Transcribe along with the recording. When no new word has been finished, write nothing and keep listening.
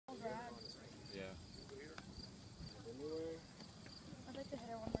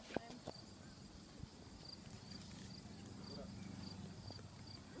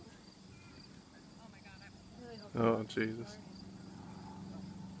Oh, Jesus.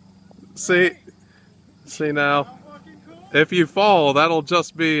 See now, if you fall, that'll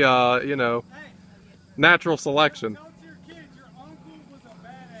just be, you know, natural selection. Tell it to your kids, your uncle was a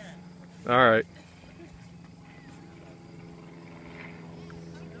badass. All right. It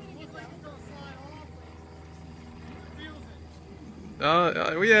looks like it's gonna slide off. It feels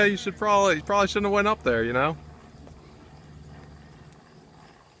it. Yeah, you probably shouldn't have went up there, you know?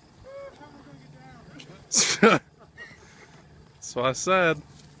 How am I gonna get down? That's what I said.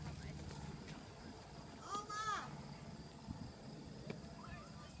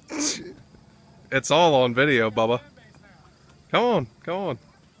 It's all on video, Bubba. Come on, come on.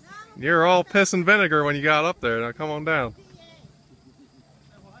 You're all piss and vinegar when you got up there. Now come on down.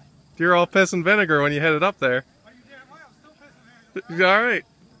 You're all piss and vinegar when you headed up there. Oh, you damn right, I'm still pissing vinegar. All right.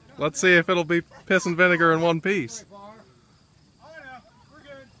 Let's see if it'll be piss and vinegar in one piece. Oh, I know. We're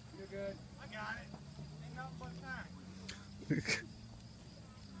good. You're good. I got it. Ain't nothing but time.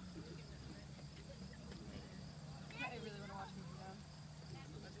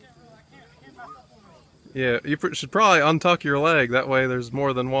 I can't mess up on this. Yeah, you should probably untuck your leg. That way there's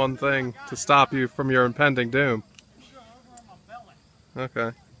more than one thing to stop you from your impending doom. Go over on my belly. Okay.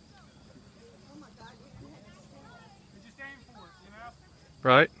 You just aim for it, you know?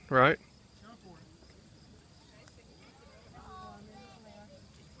 Right, right. Go for it.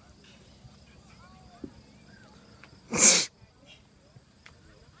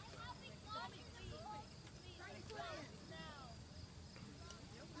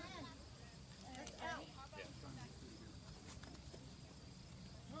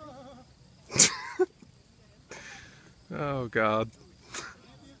 Oh, God.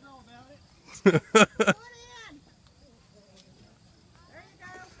 Can't be a girl about it.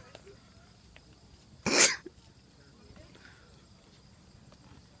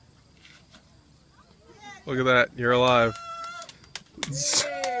 Look at that. You're alive.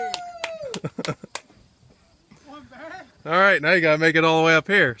 One bad. All right, now you gotta make it all the way up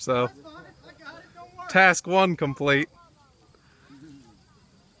here. So, That's fine. I got it. Don't worry. task 1 complete.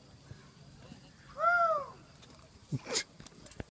 Woo!